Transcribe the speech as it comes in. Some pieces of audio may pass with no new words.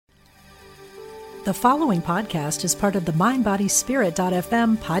The following podcast is part of the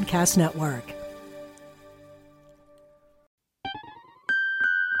MindBodySpirit.fm podcast network.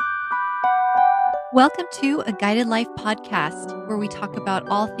 Welcome to A Guided Life podcast, where we talk about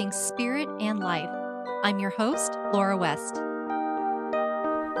all things spirit and life. I'm your host, Laura West.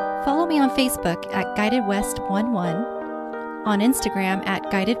 Follow me on Facebook at Guided West 11, on Instagram at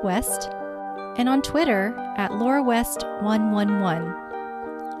Guided West, and on Twitter at Laura West 111.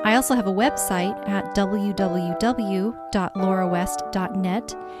 I also have a website at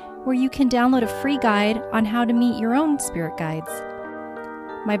www.laurawest.net, where you can download a free guide on how to meet your own spirit guides.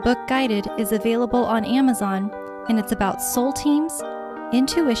 My book, Guided, is available on Amazon, and it's about soul teams,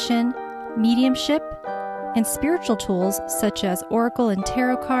 intuition, mediumship, and spiritual tools such as oracle and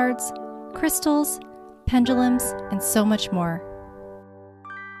tarot cards, crystals, pendulums, and so much more.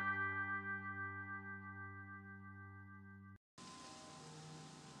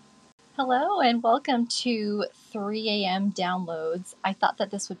 Hello, and welcome to 3 a.m. downloads. I thought that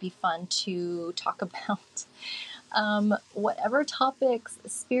this would be fun to talk about whatever topics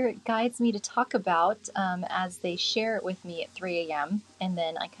Spirit guides me to talk about as they share it with me at 3 a.m. And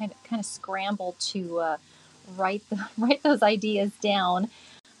then I kind of scramble to write those ideas down.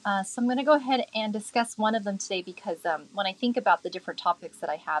 So I'm going to go ahead and discuss one of them today because when I think about the different topics that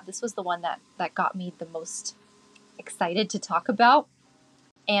I have, this was the one that got me the most excited to talk about.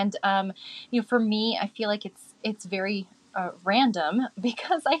 And for me, I feel like it's very random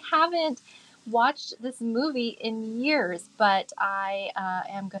because I haven't watched this movie in years, but I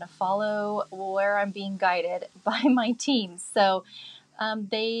am going to follow where I'm being guided by my team. So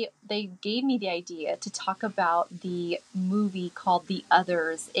they gave me the idea to talk about the movie called The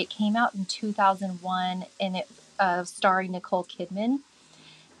Others. It came out in 2001, and it starring Nicole Kidman.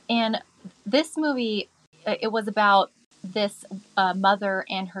 And this movie, it was about this mother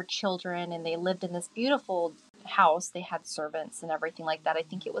and her children, and they lived in this beautiful house. They had servants and everything like that. I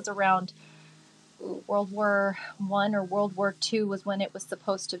think it was around World War I or World War II was when it was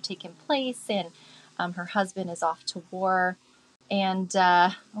supposed to have taken place, and her husband is off to war. And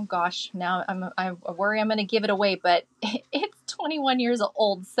oh gosh, now I worry I'm going to give it away, but it's 21 years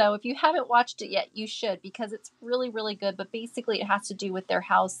old. So if you haven't watched it yet, you should, because it's really, really good. But basically, it has to do with their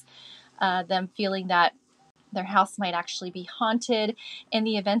house, them feeling that their house might actually be haunted, and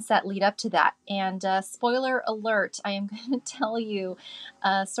the events that lead up to that. And spoiler alert, I am going to tell you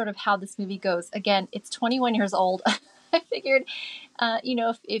sort of how this movie goes. Again, it's 21 years old. I figured,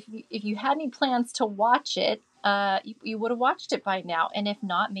 if you had any plans to watch it, you would have watched it by now. And if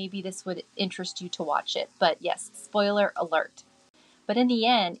not, maybe this would interest you to watch it. But yes, spoiler alert. But in the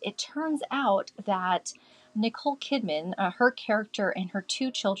end, it turns out that Nicole Kidman, her character and her two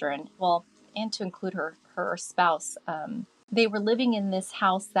children, and to include her spouse, they were living in this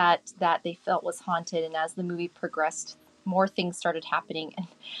house that they felt was haunted. And as the movie progressed, more things started happening. And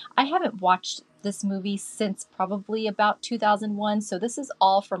I haven't watched this movie since probably about 2001, so this is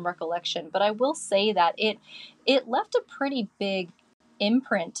all from recollection. But I will say that it left a pretty big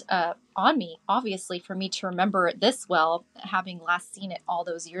imprint on me, obviously, for me to remember it this well, having last seen it all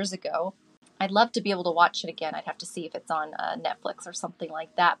those years ago. I'd love to be able to watch it again. I'd have to see if it's on Netflix or something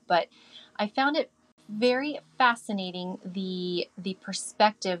like that. But I found it very fascinating, the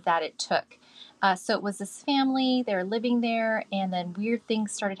perspective that it took. So it was this family, they're living there, and then weird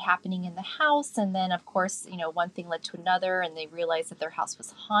things started happening in the house. And then, of course, one thing led to another, and they realized that their house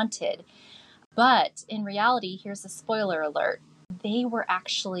was haunted. But in reality, here's a spoiler alert. They were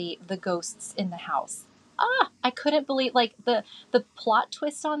actually the ghosts in the house. I couldn't believe, the plot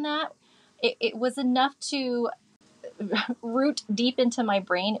twist on that. It was enough to root deep into my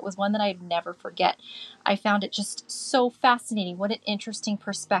brain. It was one that I'd never forget. I found it just so fascinating. What an interesting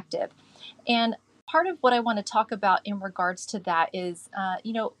perspective. And part of what I want to talk about in regards to that is,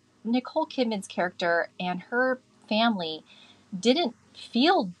 Nicole Kidman's character and her family didn't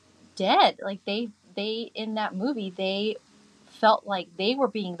feel dead. Like they in that movie, they felt like they were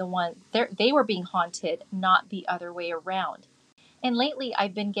being they were being haunted, not the other way around. And lately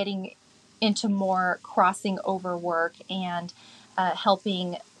I've been getting into more crossing over work and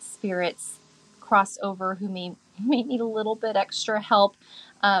helping spirits cross over who may need a little bit extra help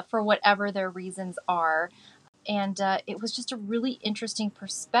for whatever their reasons are. And it was just a really interesting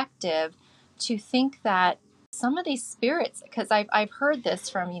perspective to think that some of these spirits, because I've heard this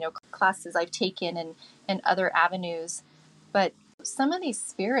from classes I've taken and other avenues, but some of these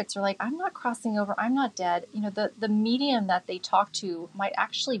spirits are like, I'm not crossing over, I'm not dead. The medium that they talk to might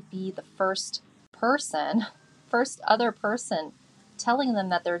actually be the first other person telling them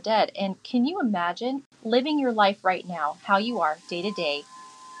that they're dead. And can you imagine living your life right now, how you are day to day,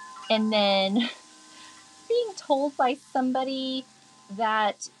 and then being told by somebody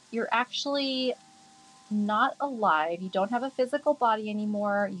that you're actually not alive. You don't have a physical body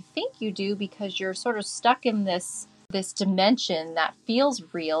anymore. You think you do because you're sort of stuck in this dimension that feels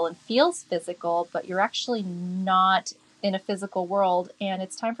real and feels physical, but you're actually not in a physical world, and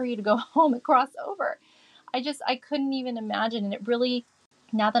it's time for you to go home and cross over. I couldn't even imagine. And it really,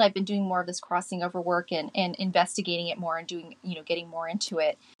 now that I've been doing more of this crossing over work and investigating it more and doing, getting more into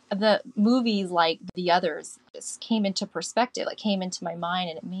it, the movies like The Others just came into perspective, like came into my mind,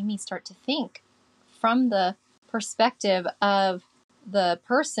 and it made me start to think from the perspective of the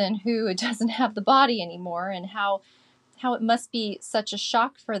person who doesn't have the body anymore, and how it must be such a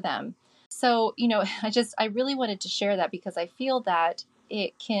shock for them. So, I really wanted to share that because I feel that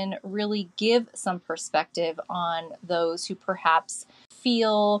it can really give some perspective on those who perhaps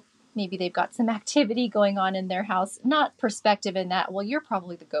feel maybe they've got some activity going on in their house. Not perspective in that, well, you're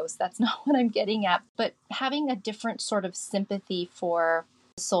probably the ghost. That's not what I'm getting at. But having a different sort of sympathy for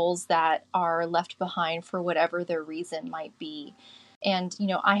souls that are left behind for whatever their reason might be. And,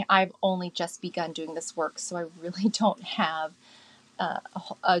 I've only just begun doing this work, so I really don't have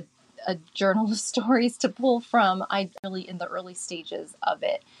a journal of stories to pull from. I'm really in the early stages of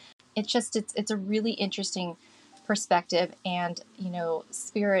it. It's a really interesting perspective. And,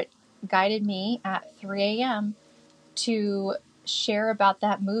 Spirit guided me at 3 a.m. to share about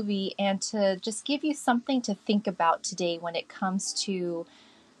that movie and to just give you something to think about today when it comes to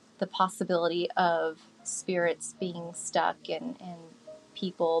the possibility of spirits being stuck and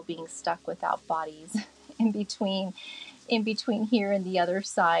people being stuck without bodies in between here and the other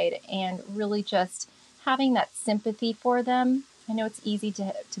side, and really just having that sympathy for them. I know it's easy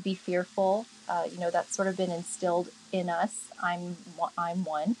to be fearful. That's sort of been instilled in us. I'm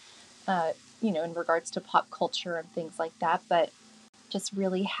one, in regards to pop culture and things like that, but just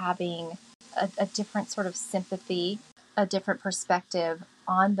really having a different sort of sympathy, a different perspective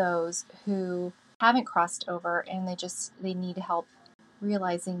on those who haven't crossed over, and they need help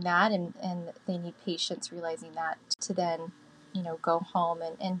realizing that, and they need patience realizing that, to then, go home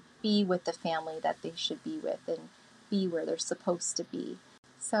and be with the family that they should be with and be where they're supposed to be.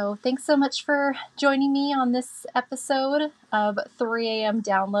 So thanks so much for joining me on this episode of 3 a.m.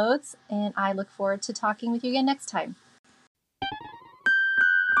 Downloads, and I look forward to talking with you again next time.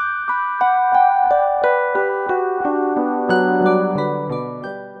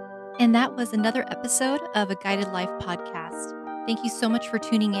 And that was another episode of A Guided Life podcast. Thank you so much for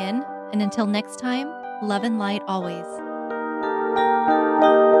tuning in, and until next time, love and light always.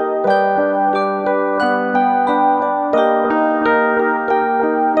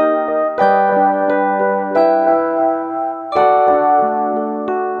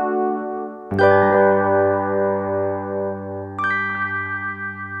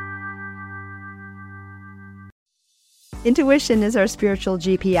 Intuition is our spiritual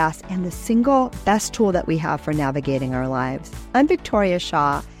GPS and the single best tool that we have for navigating our lives. I'm Victoria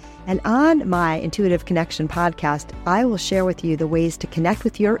Shaw, and on my Intuitive Connection podcast, I will share with you the ways to connect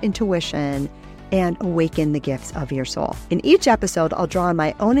with your intuition and awaken the gifts of your soul. In each episode, I'll draw on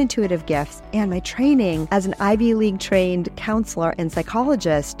my own intuitive gifts and my training as an Ivy League trained counselor and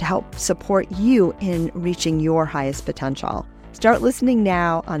psychologist to help support you in reaching your highest potential. Start listening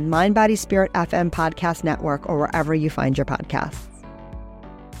now on Mind Body Spirit FM Podcast Network or wherever you find your podcasts.